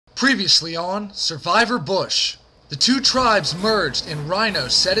Previously on Survivor Bush. The two tribes merged and Rhino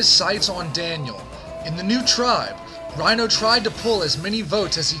set his sights on Daniel. In the new tribe, Rhino tried to pull as many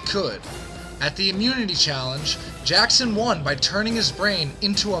votes as he could. At the immunity challenge, Jackson won by turning his brain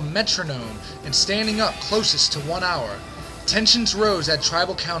into a metronome and standing up closest to 1 hour. Tensions rose at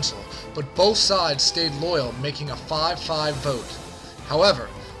tribal council, but both sides stayed loyal, making a 5-5 vote. However,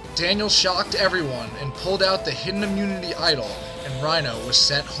 Daniel shocked everyone and pulled out the hidden immunity idol, and Rhino was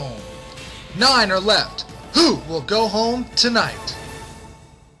sent home. 9 are left. Who will go home tonight?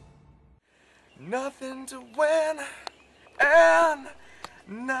 Nothing to win and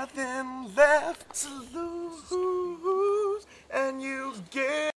nothing left to lose, and you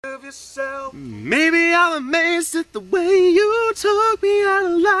give yourself. Maybe I'm amazed at the way you took me out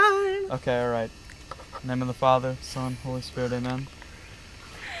of line. Okay, alright. In the name of the Father, Son, Holy Spirit, amen.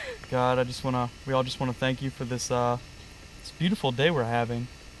 God, we all just wanna thank you for this beautiful day we're having.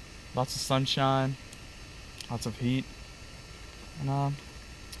 Lots of sunshine, lots of heat, and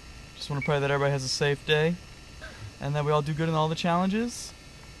just want to pray that everybody has a safe day, and that we all do good in all the challenges,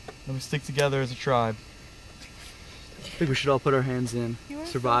 and we stick together as a tribe. I think we should all put our hands in.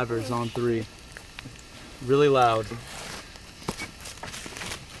 Survivors on 3. Really loud.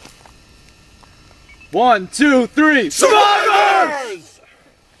 1, 2, 3. Survivors!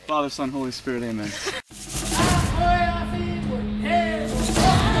 Father, Son, Holy Spirit, amen.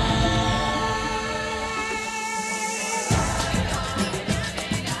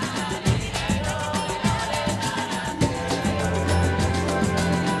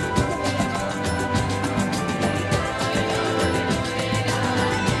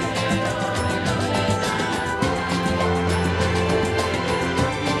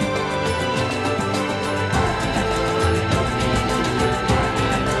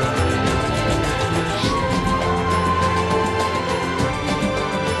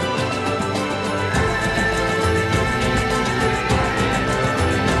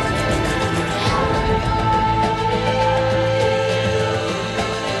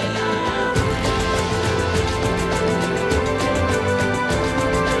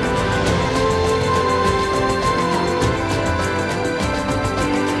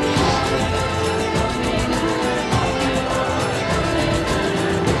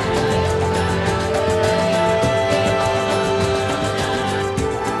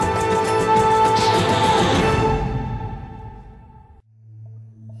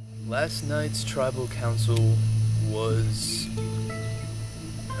 Last night's tribal council was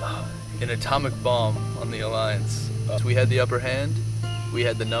an atomic bomb on the Alliance. We had the upper hand, we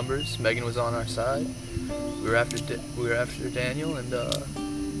had the numbers, Megan was on our side, we were after Daniel, and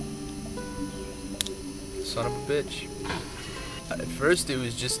son of a bitch. At first it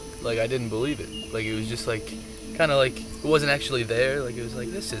was just like I didn't believe it. Like it was just like, kind of like it wasn't actually there. Like it was like,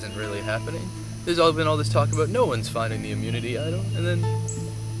 this isn't really happening. There's been all this talk about no one's finding the immunity idol, and then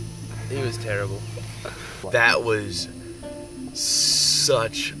it was terrible. That was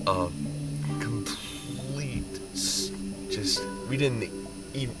such a complete, just, we didn't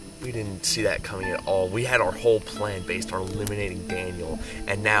see that coming at all. We had our whole plan based on eliminating Daniel,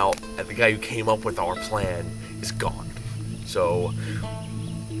 and now the guy who came up with our plan is gone. So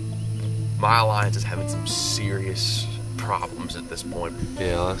my alliance is having some serious problems at this point.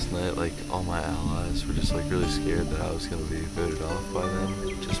 Yeah, last night, like, all my allies were just, like, really scared that I was going to be voted off by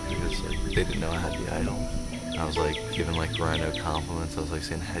them, just because, like, they didn't know I had the idol. I was, like, giving, like, Rhino compliments. I was, like,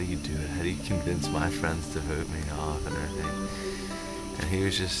 saying, how do you do it? How do you convince my friends to vote me off and everything? And he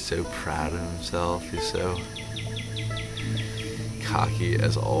was just so proud of himself. He's so cocky,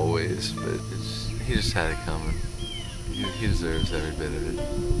 as always, but he just had it coming. He deserves every bit of it,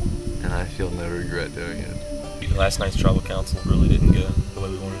 and I feel no regret doing it. Last night's tribal council really didn't go the way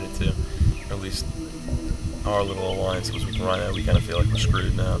we wanted it to. Or at least our little alliance was with Rhino. We kind of feel like we're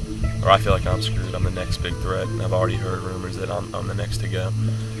screwed now. Or I feel like I'm screwed. I'm the next big threat, and I've already heard rumors that I'm the next to go.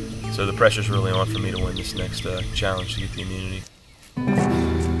 So the pressure's really on for me to win this next challenge to get the immunity.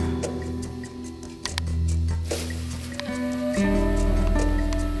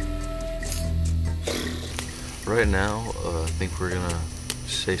 Right now, I think we're going to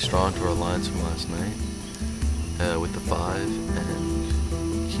stay strong to our alliance from last night. With the 5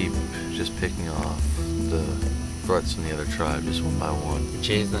 and keep just picking off the threats in the other tribe just one by one.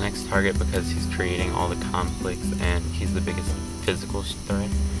 Jay's the next target because he's creating all the conflicts and he's the biggest physical threat,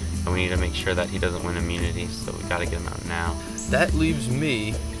 and we need to make sure that he doesn't win immunity, so we gotta get him out now. That leaves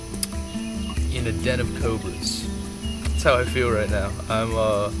me in a den of cobras. That's how I feel right now.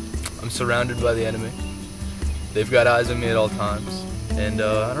 I'm surrounded by the enemy. They've got eyes on me at all times. And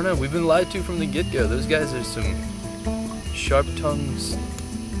I don't know, we've been lied to from the get-go. Those guys are some sharp tongues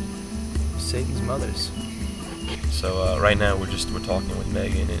save these mothers. So right now we're talking with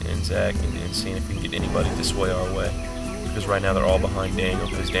Megan and Zach and seeing if we can get anybody to sway our way. Because right now they're all behind Daniel,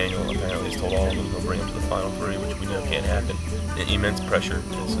 because Daniel apparently has told all of them he'll bring them to the final three, which we know can't happen. And immense pressure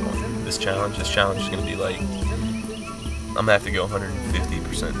is on this challenge. This challenge is going to be like, I'm gonna have to go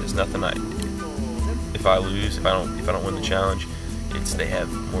 150%. There's nothing if I lose, if I don't win the challenge, they have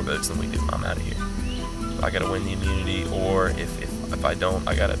more votes than we do. I'm out of here. I gotta win the immunity, or if I don't,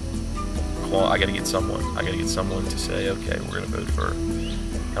 I gotta get someone. I gotta get someone to say, okay, we're gonna vote for.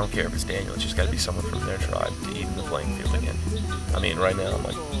 I don't care if it's Daniel. It's just gotta be someone from their tribe to even the playing field again. I mean, right now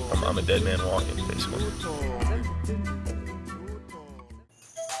I'm a dead man walking, basically.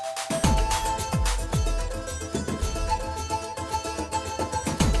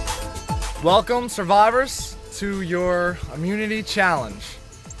 Welcome, survivors, to your immunity challenge.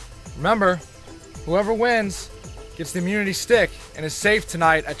 Remember, whoever wins gets the immunity stick and is safe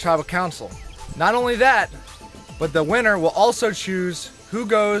tonight at Tribal Council. Not only that, but the winner will also choose who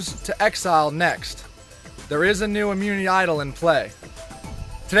goes to exile next. There is a new immunity idol in play.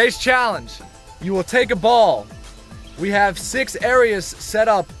 Today's challenge, you will take a ball. We have 6 areas set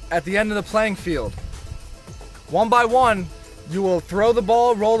up at the end of the playing field. One by one, you will throw the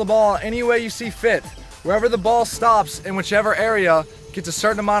ball, roll the ball any way you see fit. Wherever the ball stops in whichever area gets a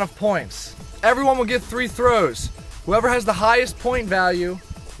certain amount of points. Everyone will get 3 throws. Whoever has the highest point value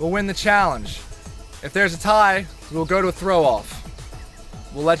will win the challenge. If there's a tie, we'll go to a throw off.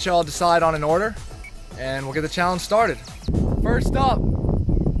 We'll let y'all decide on an order and we'll get the challenge started. First up,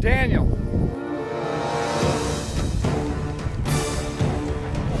 Daniel.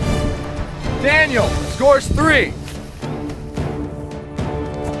 Daniel scores 3.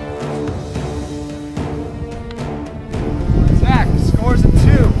 Zach scores a 2.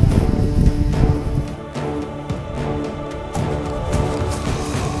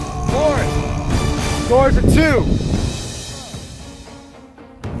 Forrest scores a 2.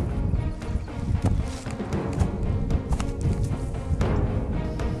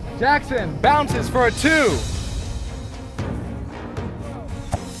 Jackson bounces for a 2.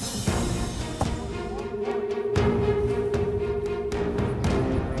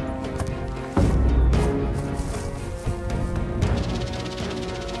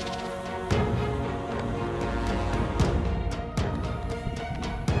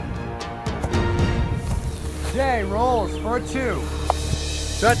 Jay rolls for a 2.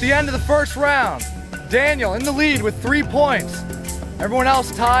 So at the end of the first round, Daniel in the lead with 3 points. Everyone else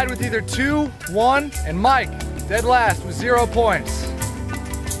tied with either 2, 1, and Mike dead last with 0 points.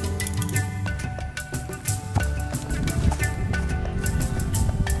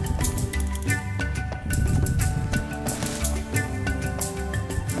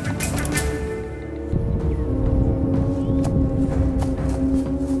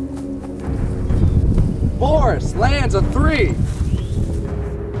 Boris lands a 3.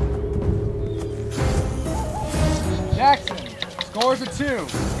 Jackson scores a 2.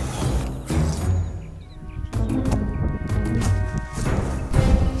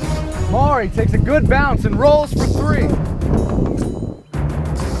 Mari takes a good bounce and rolls for 3.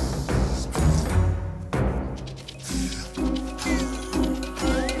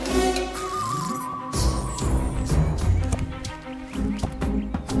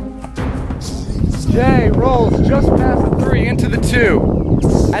 Jay rolls just past the 3 into the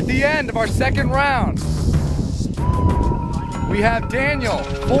 2. At the end of our second round, we have Daniel,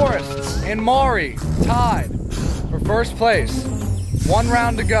 Forrest, and Mari tied for first place. 1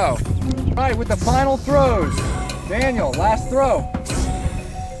 round to go. All right, with the final throws. Daniel, last throw.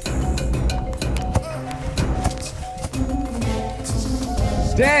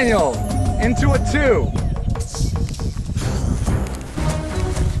 Daniel into a 2.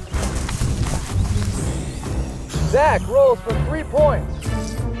 Zach rolls for 3 points.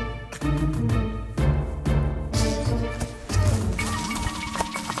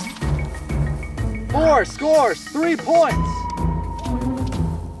 Forrest scores 3 points.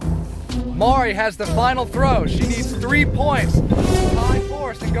 Mari has the final throw. She needs 3 points to tie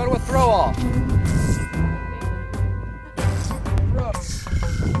Forrest and go to a throw off.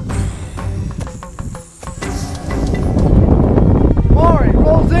 Mari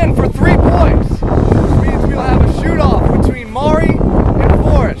rolls in for 3 points. Which means we'll have a shoot off between Mari and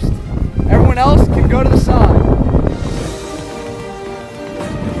Forrest. Everyone else can go to the side.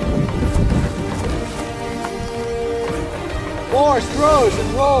 Forrest throws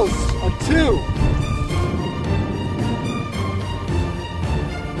and rolls a 2.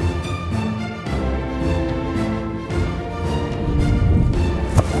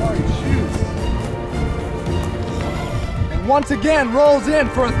 Mari shoots. And once again rolls in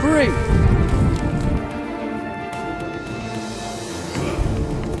for a 3.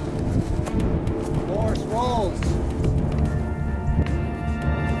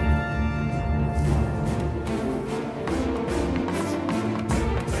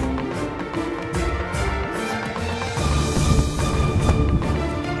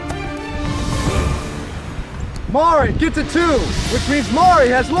 Mari gets a 2, which means Mari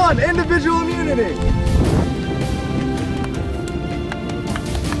has won individual immunity.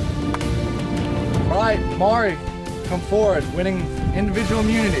 All right, Mari, come forward, winning individual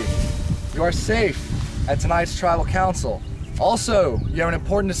immunity. You are safe at tonight's tribal council. Also, you have an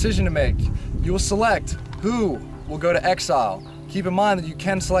important decision to make. You will select who will go to exile. Keep in mind that you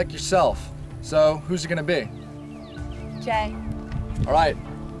can select yourself. So, who's it gonna be? Jay. All right,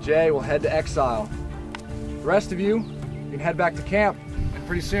 Jay will head to exile. The rest of you can head back to camp, and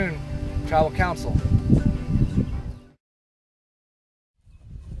pretty soon, tribal council.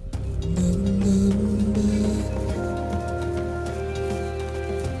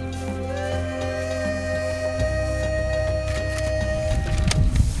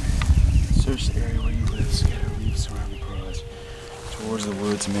 Search the area where you live, scatter leaves, surrounding cries. Towards the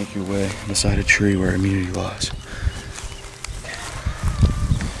woods, make your way beside a tree where immunity lies.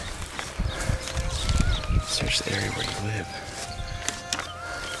 Search the area where you live.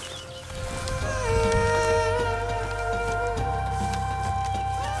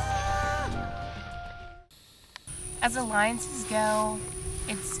 As alliances go,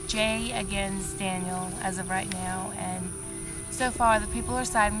 it's Jay against Daniel as of right now, and so far the people who are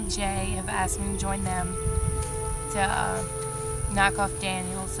siding with Jay have asked me to join them to knock off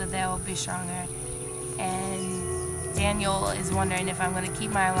Daniel so they'll be stronger. And Daniel is wondering if I'm going to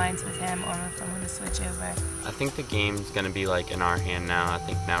keep my alliance with him or if I'm going to switch over. I think the game's going to be like in our hand now. I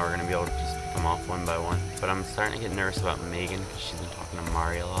think now we're going to be able to just pick them off one by one. But I'm starting to get nervous about Megan because she's been talking to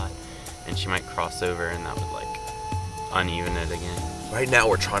Mari a lot. And she might cross over and that would like uneven it again. Right now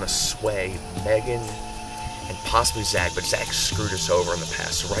we're trying to sway Megan and possibly Zach, but Zach screwed us over in the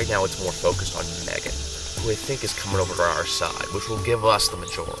past. So right now it's more focused on Megan, who I think is coming over to our side, which will give us the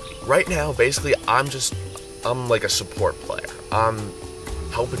majority. Right now, basically, I'm like a support player. I'm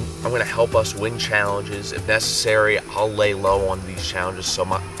gonna help us win challenges. If necessary, I'll lay low on these challenges so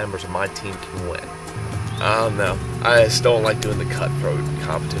my members of my team can win. I don't know. I just don't like doing the cutthroat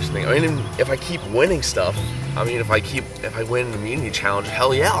competition thing. I mean, if I keep winning stuff, if I win an immunity challenge,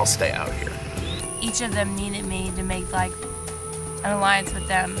 hell yeah, I'll stay out here. Each of them needed me to make like an alliance with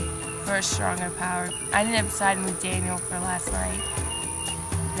them for a stronger power. I ended up siding with Daniel for last night.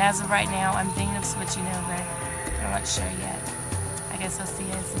 And as of right now, I'm thinking of switching over. I'm not sure yet. I guess I'll see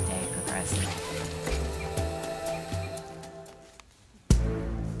as the day progresses.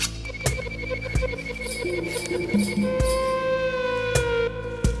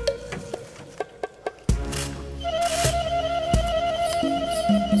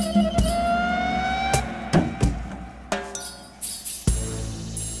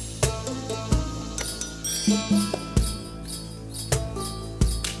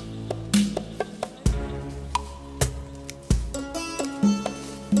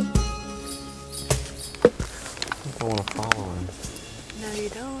 I want to follow him. No, you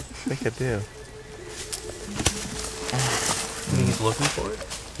don't. I think I do. You think he's looking for it?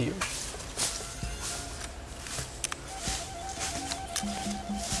 Here.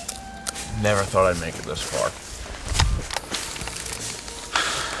 Never thought I'd make it this far.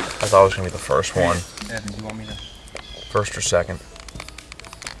 I thought it was going to be the first one. Evans, you want me to? First or second.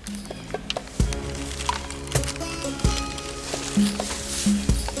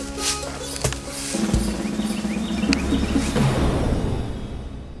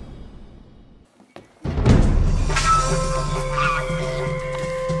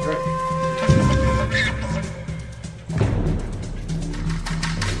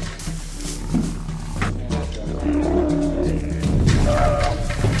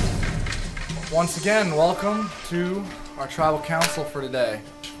 Once again, welcome to our tribal council for today.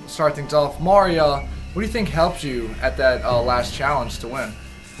 We'll start things off. Mari, what do you think helped you at that last challenge to win?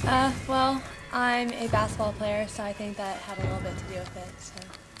 Well, I'm a basketball player, so I think that had a little bit to do with it. So.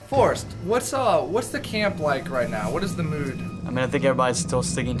 Forrest, what's the camp like right now? What is the mood? I mean, I think everybody's still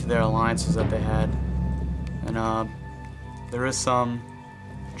sticking to their alliances that they had. And there is some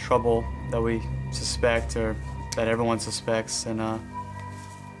trouble that we suspect, or that everyone suspects, and I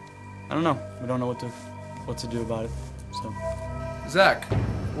don't know. We don't know what to do about it. So, Zach,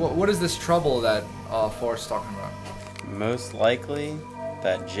 what is this trouble that Forrest's talking about? Most likely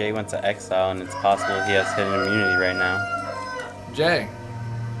that Jay went to exile and it's possible he has hidden immunity right now. Jay,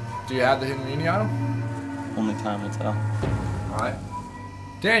 do you have the hidden immunity on him? only time will tell. All right.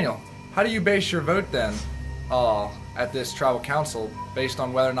 Daniel, how do you base your vote then at this tribal council based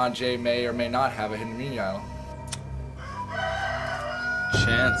on whether or not Jay may or may not have a hidden immunity on him?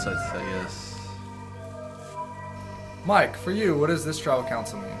 Chance, I'd say yes. Mike, for you, what does this tribal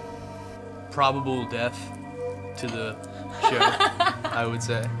council mean? Probable death to the show, I would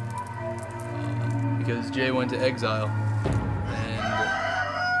say. because Jay went to exile, and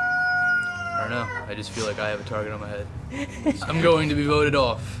I don't know, I just feel like I have a target on my head. I'm going to be voted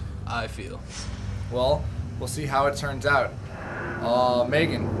off, I feel. Well, we'll see how it turns out.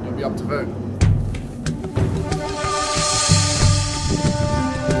 Megan, you'll be up to vote.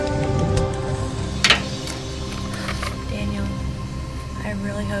 Daniel, I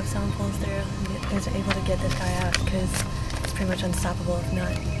really hope someone pulls through and is able to get this guy out, because it's pretty much unstoppable if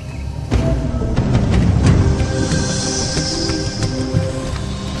not.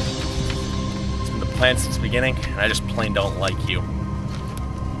 It's been the plan since the beginning, and I just plain don't like you.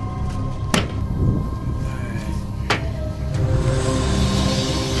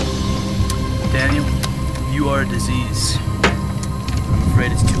 Daniel, you are a disease. I'm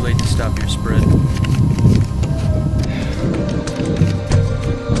afraid it's too late to stop your spread.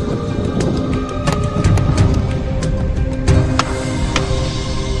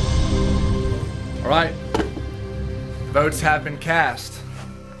 Alright, votes have been cast.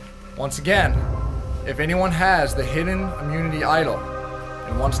 Once again, if anyone has the hidden immunity idol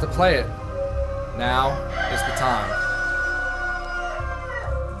and wants to play it, now is the time.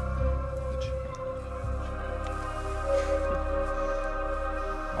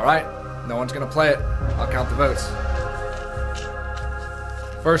 Alright, no one's gonna play it. I'll count the votes.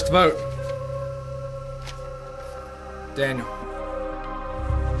 First vote, Daniel.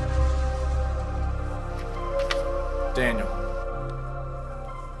 Daniel.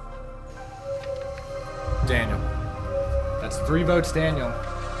 Daniel. That's 3 votes, Daniel.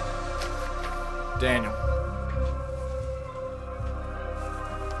 Daniel.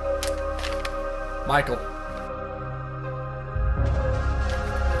 Michael.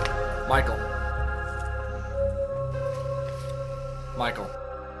 Michael. Michael.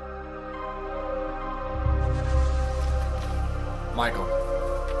 Michael.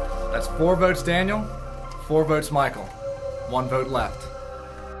 That's 4 votes, Daniel. 4 votes, Michael. 1 vote left.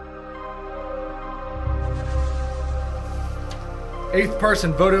 8th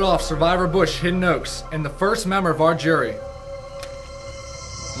person voted off Survivor Bush, Hidden Oaks, and the first member of our jury,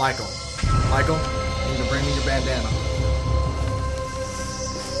 Michael. Michael, you need to bring me your bandana.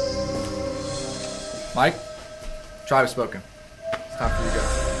 Mike, tribe has spoken. It's time for you to go.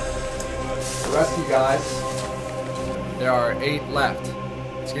 The rest of you guys, there are 8 left.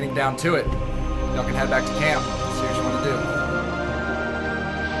 It's getting down to it. Y'all can head back to camp and see what you want to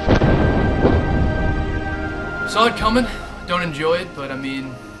do. Saw it coming, don't enjoy it, but I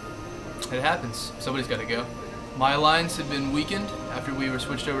mean, it happens. Somebody's got to go. My alliance had been weakened after we were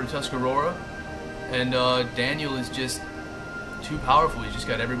switched over to Tuscarora, and Daniel is just too powerful. He's just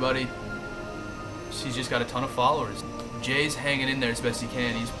got everybody. He's just got a ton of followers. Jay's hanging in there as best he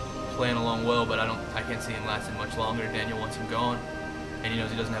can. He's playing along well, but I can't see him lasting much longer. Daniel wants him gone, and he knows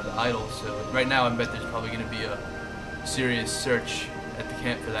he doesn't have the idol. So right now, I bet there's probably going to be a serious search at the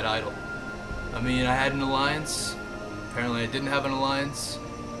camp for that idol. I mean, I had an alliance. Apparently, I didn't have an alliance.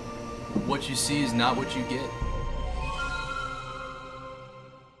 What you see is not what you get.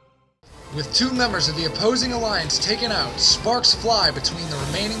 With 2 members of the opposing alliance taken out, sparks fly between the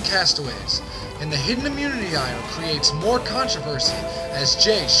remaining castaways, and the hidden immunity idol creates more controversy as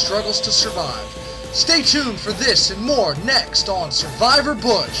Jay struggles to survive. Stay tuned for this and more next on Survivor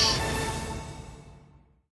Bush.